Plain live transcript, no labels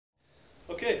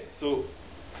Okay, so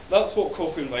that's what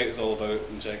copy and write is all about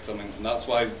in checksumming, and that's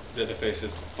why ZFS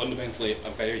is fundamentally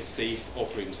a very safe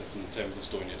operating system in terms of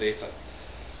storing your data.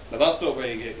 Now that's not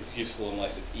very useful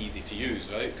unless it's easy to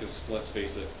use, right? Because let's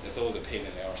face it, it's always a pain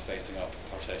in the arse setting up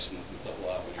partitions and stuff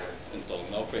like that when you're installing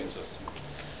an operating system.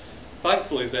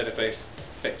 Thankfully ZFS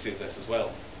fixes this as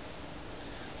well.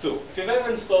 So if you've ever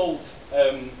installed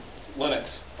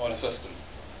Linux on a system,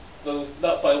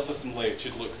 that file system layout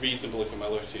should look reasonably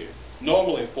familiar to you.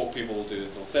 Normally what people will do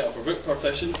is they'll set up a root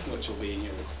partition, which will be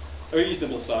a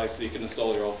reasonable size so you can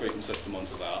install your operating system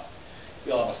onto that.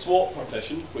 You'll have a swap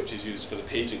partition, which is used for the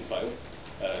paging file,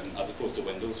 as opposed to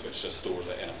Windows, which just stores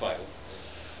it in a file.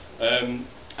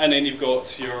 And then you've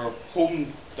got your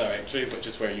home directory, which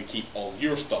is where you keep all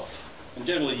your stuff. And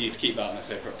generally you'd keep that in a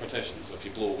separate partition, so if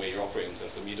you blow away your operating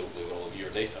system, you don't lose all of your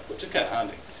data, which is kind of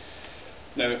handy.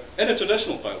 Now, in a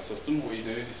traditional file system, what you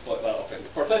do is you split that up into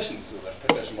partitions. So there's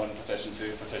partition 1, partition 2,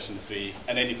 partition 3,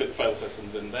 and then you put the file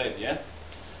systems in then, yeah?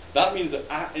 That means that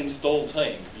at install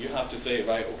time, you have to say,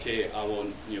 right, okay, I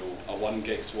want a 1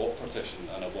 gig swap partition,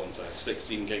 and I want a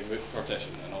 16 gig root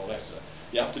partition, and all that stuff.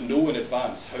 You have to know in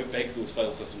advance how big those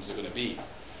file systems are going to be.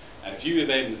 And if you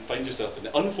then find yourself in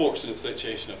the unfortunate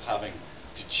situation of having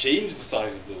to change the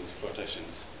size of those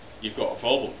partitions, you've got a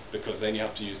problem, because then you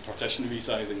have to use partition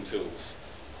resizing tools,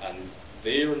 and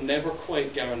they're never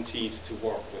quite guaranteed to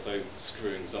work without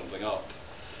screwing something up.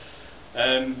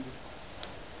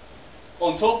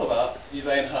 On top of that, you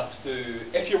then have to,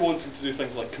 if you're wanting to do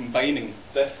things like combining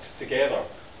disks together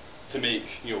to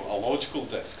make a logical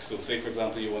disk, so say for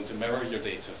example you want to mirror your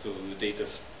data so the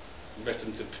data's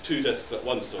written to 2 disks at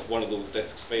once, so if one of those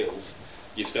disks fails,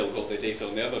 you've still got the data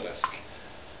on the other disk.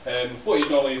 What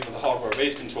you'd normally use is a hardware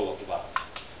RAID controller for that,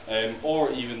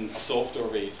 or even a software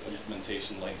RAID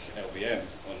implementation like LVM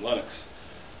on Linux.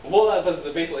 Well, what that does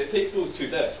is basically it takes those 2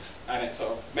 disks and it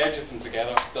sort of merges them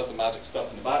together, does the magic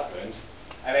stuff in the background,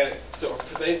 and then it sort of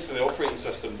presents to the operating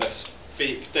system this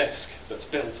fake disk that's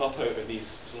built up out of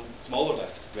these smaller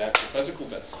disks, the actual physical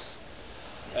disks.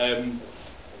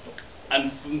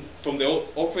 And from the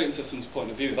operating system's point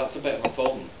of view, that's a bit of a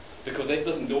problem, because it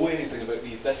doesn't know anything about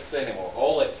these disks anymore.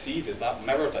 All it sees is that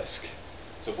mirror disk.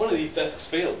 So if one of these disks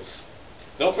fails,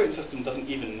 the operating system doesn't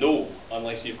even know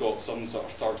unless you've got some sort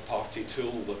of third-party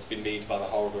tool that's been made by the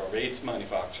hardware RAID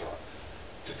manufacturer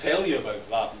to tell you about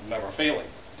that mirror failing.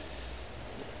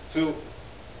 So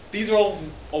these are all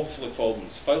obviously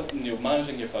problems.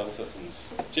 Managing your file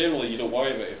systems. Generally, you don't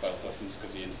worry about your file systems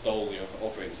because you install your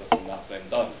operating system and that's then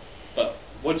done. But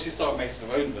once you start messing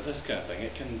around with this kind of thing,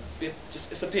 it can be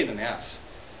it's a pain in the ass.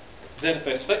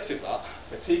 ZFS fixes that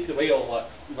by taking away all that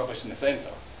rubbish in the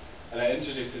centre, and it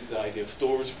introduces the idea of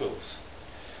storage pools.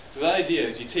 So the idea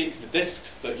is you take the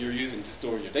disks that you're using to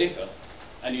store your data,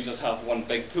 and you just have one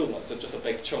big pool, that's just a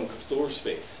big chunk of storage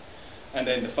space. And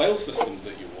then the file systems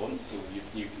that you want, so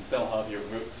you can still have your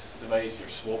root device, your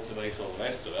swap device, all the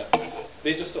rest of it,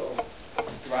 they just sort of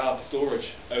grab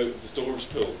storage out of the storage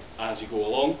pool as you go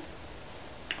along.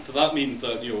 So that means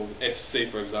that, if, say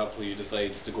for example, you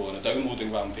decide to go on a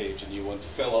downloading rampage and you want to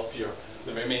fill up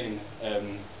the remaining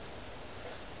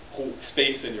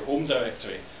space in your home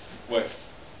directory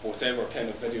with whatever kind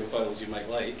of video files you might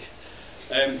like,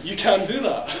 you can do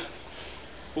that.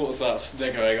 What was that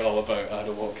sniggering all about? I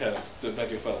don't know what kind of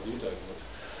video files you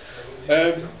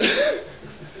download.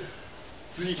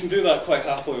 So you can do that quite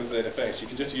happily with ZFS. You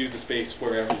can just use the space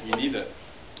wherever you need it.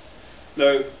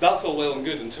 Now, that's all well and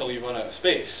good until you run out of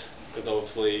space, because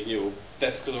obviously,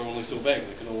 disks are only so big,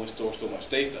 they can only store so much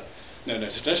data. Now, in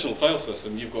a traditional file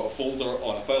system, you've got a folder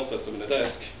on a file system and a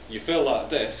disk. You fill that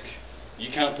disk, you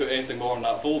can't put anything more in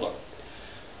that folder.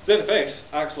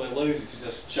 ZFS actually allows you to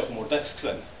just shove more disks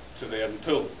in to the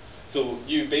pool. So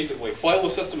you basically, while the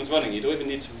system is running, you don't even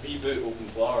need to reboot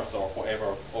OpenSolaris or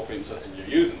whatever operating system you're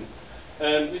using.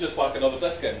 You just whack another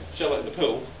disk in, shove it in the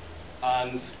pool,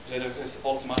 and ZFS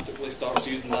automatically starts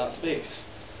using that space.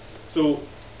 So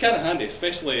it's kind of handy,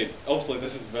 especially, obviously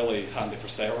this is really handy for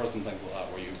servers and things like that,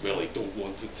 where you really don't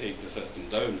want to take the system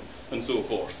down and so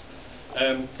forth.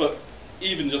 But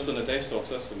even just on a desktop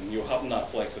system, having that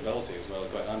flexibility is really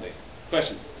quite handy.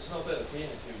 Question? It's not a bit of a pain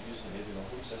if you're using maybe a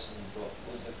home system, you've got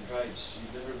loads of different drives, you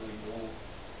never really know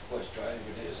which drive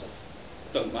your data stuff.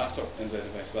 Doesn't matter in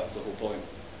ZFS, that's the whole point.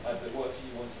 But what if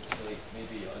you wanted to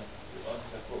maybe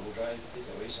onto a portable drive, take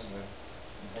it away somewhere,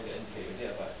 and plug it in to get your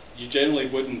data back? You generally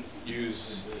wouldn't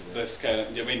use this kind of,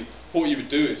 what you would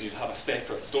do is you'd have a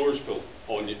separate storage pool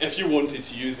on you. If you wanted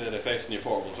to use ZFS in your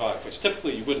portable drive, which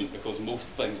typically you wouldn't because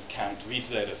most things can't read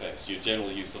ZFS, you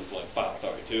generally use something like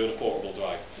FAT32 on a portable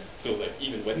drive, so that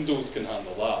even Windows can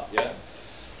handle that, yeah?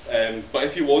 But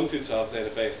if you wanted to have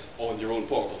ZFS on your own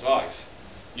portable drive,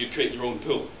 you'd create your own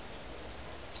pool.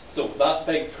 So that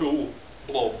big pool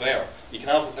blob there, you can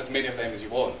have as many of them as you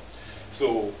want.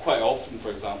 So quite often,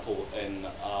 for example, in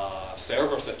a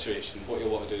server situation, what you'll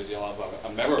want to do is you'll have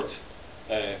a mirrored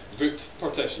root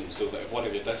partition, so that if one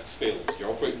of your disks fails, your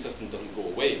operating system doesn't go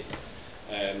away.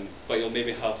 But you'll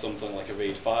maybe have something like a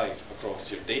RAID 5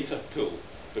 across your data pool,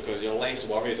 because you're less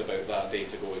worried about that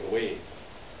data going away.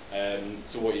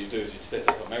 So what you do is you set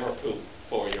up a mirror pool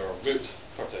for your root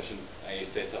partition, and you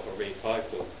set up a RAID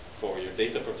 5 pool for your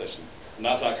data partition. And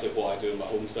that's actually what I do in my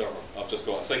home server. I've just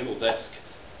got a single disk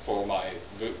for my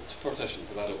root partition,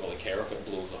 because I don't really care if it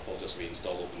blows up, I'll just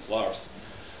reinstall OpenSLARS.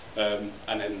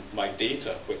 And then my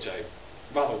data, which I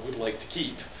rather would like to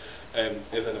keep,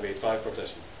 is in a RAID 5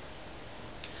 partition.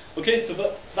 Okay,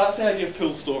 so that's the idea of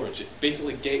pool storage. It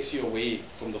basically gets you away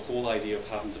from the whole idea of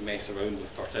having to mess around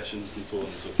with partitions and so on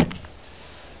and so forth.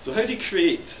 So how do you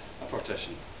create a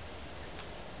partition?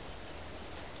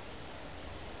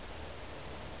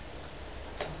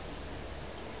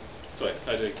 Sorry,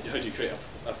 how do you create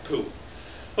a pool?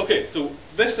 Okay, so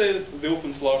this is the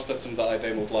OpenSLARS system that I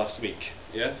demoed last week.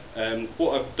 Yeah.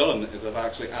 What I've done is I've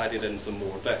actually added in some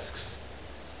more disks.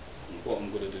 And what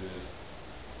I'm going to do is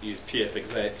use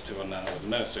pfexec to run that as an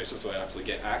administrator, so I actually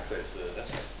get access to the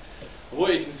disks. And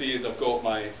what you can see is I've got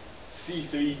my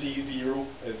C3D0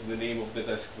 is the name of the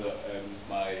disk that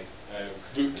my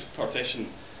root partition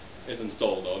is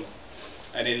installed on.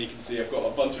 And then you can see I've got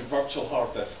a bunch of virtual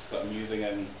hard disks that I'm using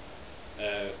in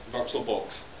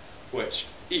VirtualBox, which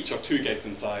each are 2 gigs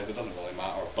in size. It doesn't really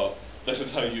matter, but this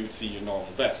is how you would see your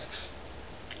normal disks.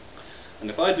 And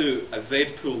if I do a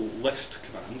zpool list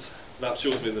command, that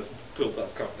shows me the pools that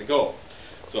I've currently got.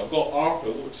 So I've got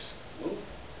rpool, which is, oh,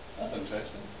 that's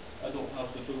interesting. I don't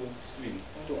have the full screen.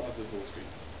 I don't have the full screen.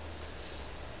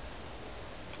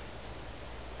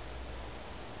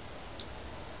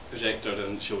 Projector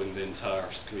isn't showing the entire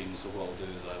screen, so what I'll do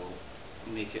is I will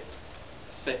make it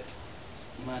fit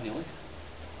manually.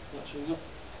 Is that showing up?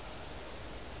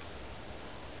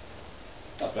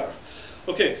 That's better.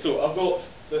 Okay, so I've got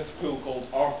this pool called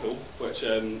rpool, which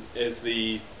is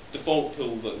the default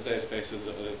pool that ZFS has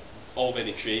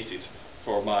already created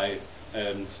for my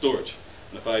storage.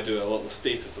 And if I do a little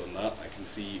status on that, I can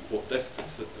see what disks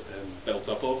it's built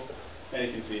up of. And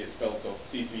you can see it's built off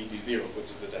C3D0, which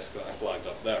is the disk that I flagged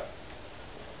up there.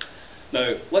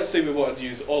 Now, let's say we wanted to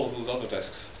use all of those other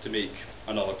disks to make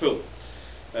another pool.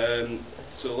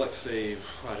 So let's say,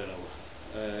 I don't know,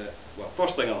 well,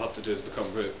 first thing I'll have to do is become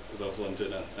root, because obviously I'm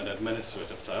doing an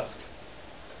administrative task.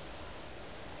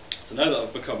 So now that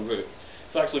I've become root,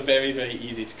 it's actually very, very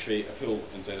easy to create a pool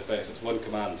in ZFS. It's one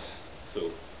command. So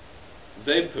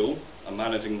zpool, I'm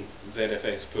managing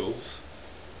ZFS pools.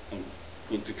 I'm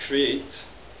going to create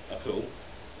a pool,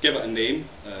 give it a name,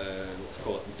 let's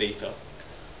call it data,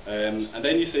 and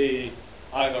then you say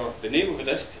either the name of a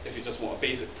disk if you just want a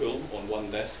basic pool on one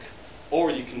disk,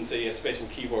 or you can say a special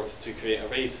keyword to create a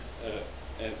RAID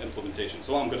implementation.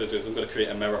 So what I'm going to do is I'm going to create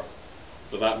a mirror.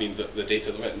 So that means that the data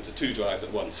is written to 2 drives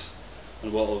at once.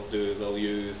 And what I'll do is I'll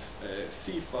use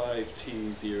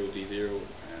C5T0D0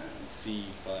 and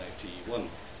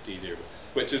C5T1D0,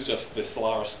 which is just the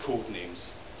SLARS code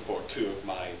names for 2 of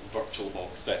my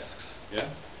VirtualBox disks. Yeah.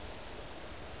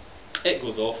 It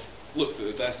goes off, looks at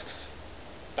the disks.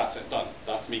 That's it, done.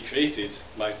 That's me created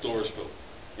my storage pool.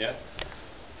 Yeah.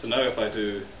 So now if I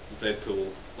do zpool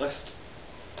list,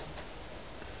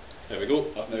 there we go.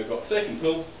 I've now got a second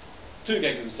pool, 2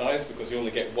 gigs in size, because you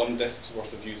only get 1 disk's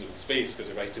worth of usable space because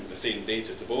you're writing the same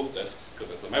data to both disks because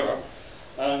it's a mirror,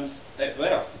 and it's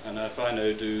there. And if I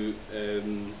now do,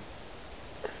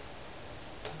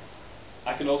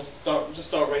 I can just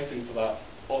start writing to that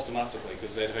automatically,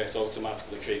 because ZFS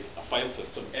automatically creates a file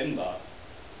system in that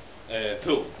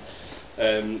pool.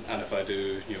 And if I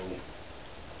do, you know,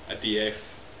 a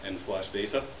df in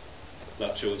 /data,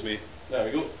 that shows me, there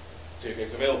we go, 2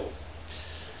 gigs available.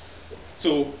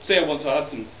 So say I want to add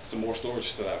some more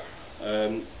storage to that.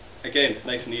 Again,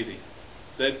 nice and easy.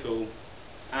 Zpool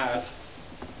add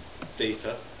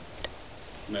data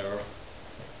mirror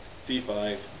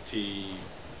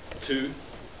C5T2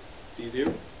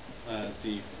 D0 and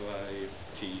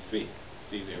C5T3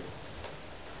 D0.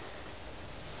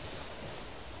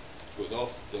 Goes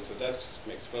off, looks at disks,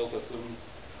 makes a file system,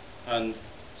 and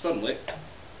suddenly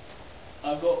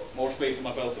I've got more space in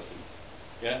my file system.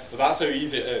 Yeah, so that's how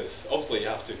easy it is. Obviously, you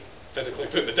have to physically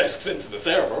put the disks into the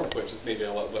server, which is maybe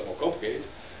a little bit more complicated.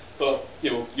 But you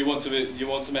know, you want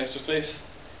some extra space.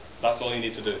 That's all you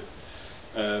need to do.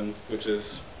 which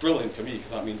is brilliant for me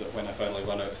because that means that when I finally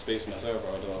run out of space on a server,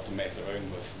 I don't have to mess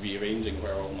around with rearranging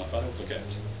where all my files are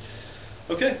kept.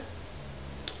 Okay,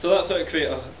 so that's how to create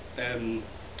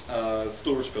a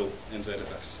storage pool in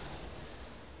ZFS.